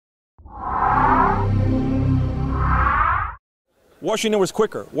Washington was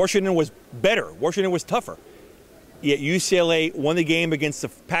quicker. Washington was better. Washington was tougher. Yet UCLA won the game against the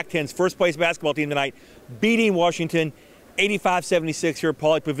Pac-10's first-place basketball team tonight, beating Washington 85-76 here at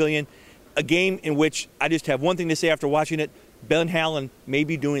Pauley Pavilion. A game in which I just have one thing to say after watching it. Ben Howland may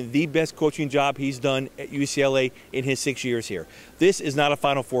be doing the best coaching job he's done at UCLA in his 6 years here. This is not a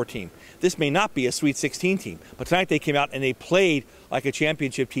Final Four team. This may not be a Sweet 16 team, but tonight they came out and they played like a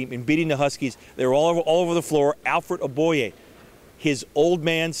championship team in beating the Huskies. They were all over the floor. Alfred Oboye, his old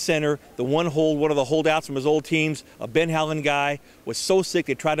man center, one of the holdouts from his old teams, a Ben Howland guy, was so sick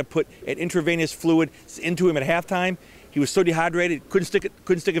they tried to put an intravenous fluid into him at halftime. He was so dehydrated, couldn't stick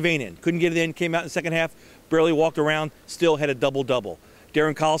a vein in, couldn't get it in, came out in the second half, barely walked around, still had a double-double.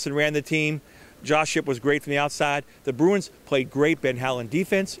 Darren Collison ran the team. Josh Shipp was great from the outside. The Bruins played great Ben Howland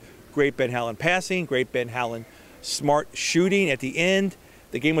defense, great Ben Howland passing, great Ben Howland smart shooting at the end.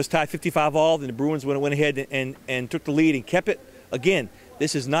 The game was tied 55-all, then the Bruins went ahead and took the lead and kept it. Again,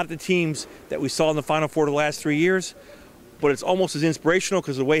 this is not the teams that we saw in the Final Four the last 3 years, but it's almost as inspirational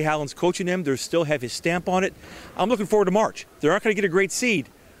because the way Howland's coaching them, they still have his stamp on it. I'm looking forward to March. They're not going to get a great seed,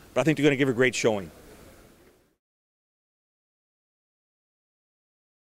 but I think they're going to give a great showing.